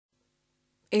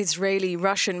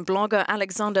Israeli-Russian blogger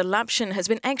Alexander Lapshin has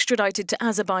been extradited to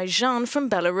Azerbaijan from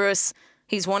Belarus.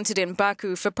 He's wanted in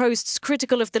Baku for posts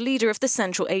critical of the leader of the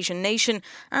Central Asian nation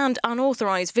and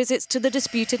unauthorised visits to the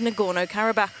disputed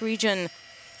Nagorno-Karabakh region.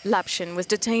 Lapshin was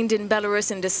detained in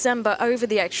Belarus in December over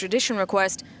the extradition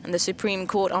request, and the Supreme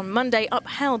Court on Monday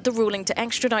upheld the ruling to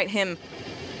extradite him.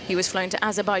 He was flown to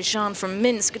Azerbaijan from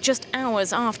Minsk just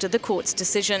hours after the court's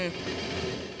decision.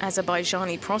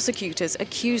 Azerbaijani prosecutors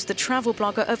accused the travel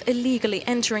blogger of illegally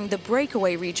entering the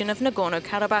breakaway region of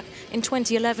Nagorno-Karabakh in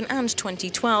 2011 and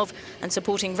 2012 and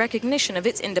supporting recognition of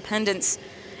its independence.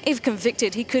 If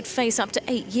convicted, he could face up to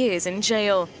 8 years in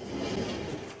jail.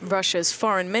 Russia's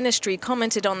foreign ministry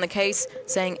commented on the case,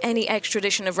 saying any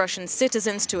extradition of Russian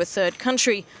citizens to a third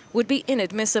country would be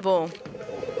inadmissible.